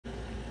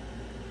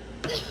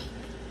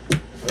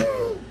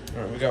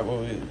got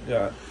what we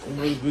got.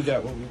 We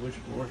got what we wished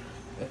for.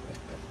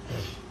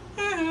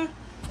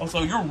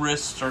 Also, your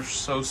wrists are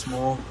so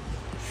small.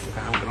 Okay,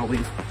 I'm gonna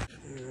leave.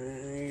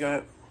 You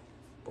got.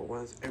 But why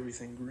is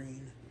everything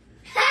green?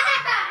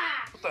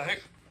 What the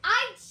heck?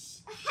 I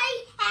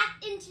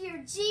hacked into your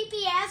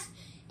GPS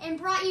and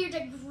brought you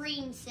to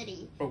Green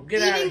City. Oh,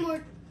 get out of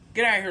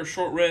here,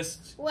 short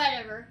wrists.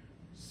 Whatever.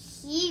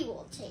 He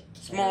will take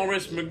care Small of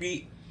wrist, you.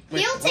 McGee.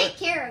 He'll take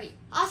care of you.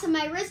 Also,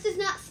 my wrist is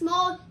not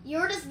small.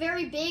 Yours is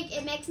very big.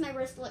 It makes my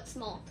wrist look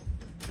small.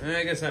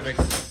 I guess that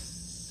makes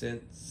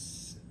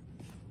sense.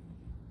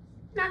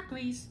 Not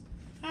please.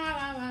 Okay,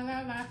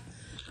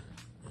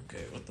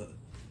 what the?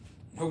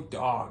 No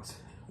dogs.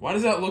 Why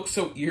does that look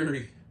so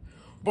eerie?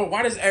 But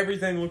why does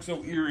everything look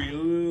so eerie?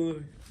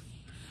 Ugh.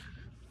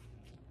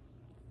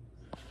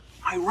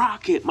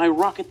 My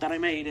rocket that I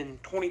made in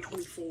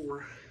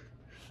 2024.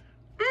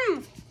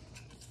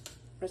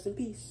 Rest in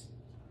peace.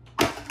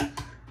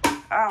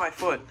 Ah, my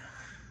foot.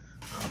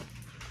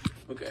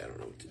 Okay, I don't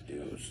know what to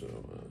do, so...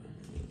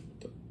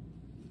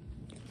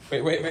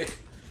 Wait.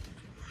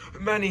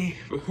 Manny,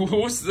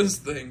 what's this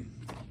thing?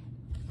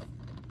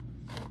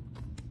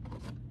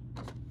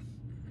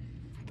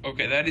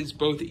 Okay, that is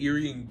both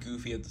eerie and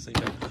goofy at the same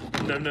time.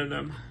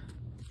 Num.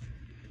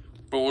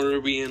 But what are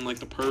we in, like,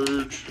 the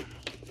Purge?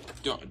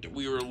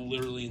 We were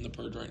literally in the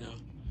Purge right now.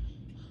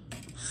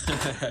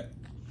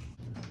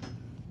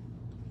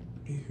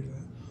 You hear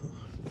that?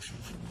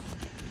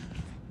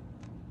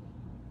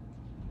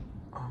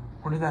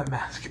 Where did that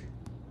mask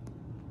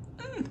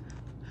go?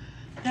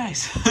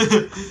 Nice.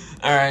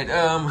 Alright,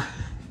 I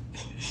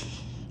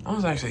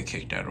was actually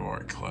kicked out of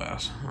art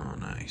class. Oh,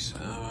 nice.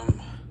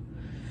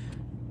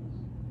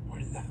 Where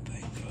did that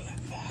thing go that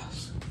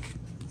fast?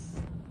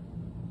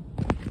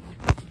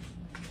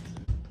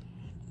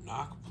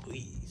 Knock,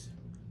 please.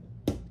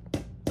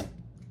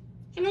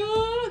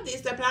 Hello, this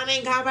is the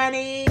planning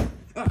company.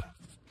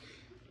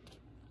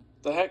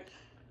 The heck?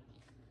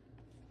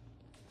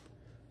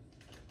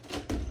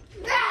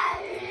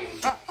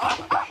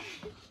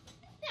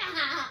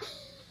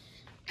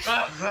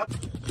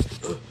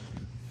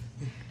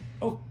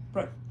 Oh,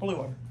 right, holy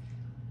water.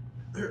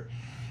 Here,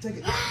 take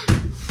it.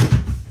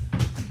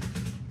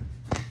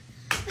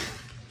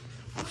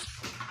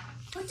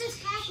 What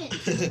just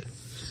happened?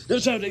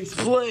 There's how to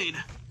explain.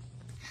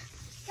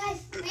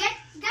 Guys,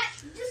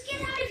 just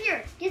get out of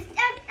here. Get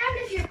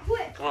out of here,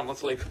 quick. Come on,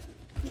 let's leave.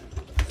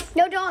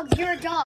 No dogs, you're a dog.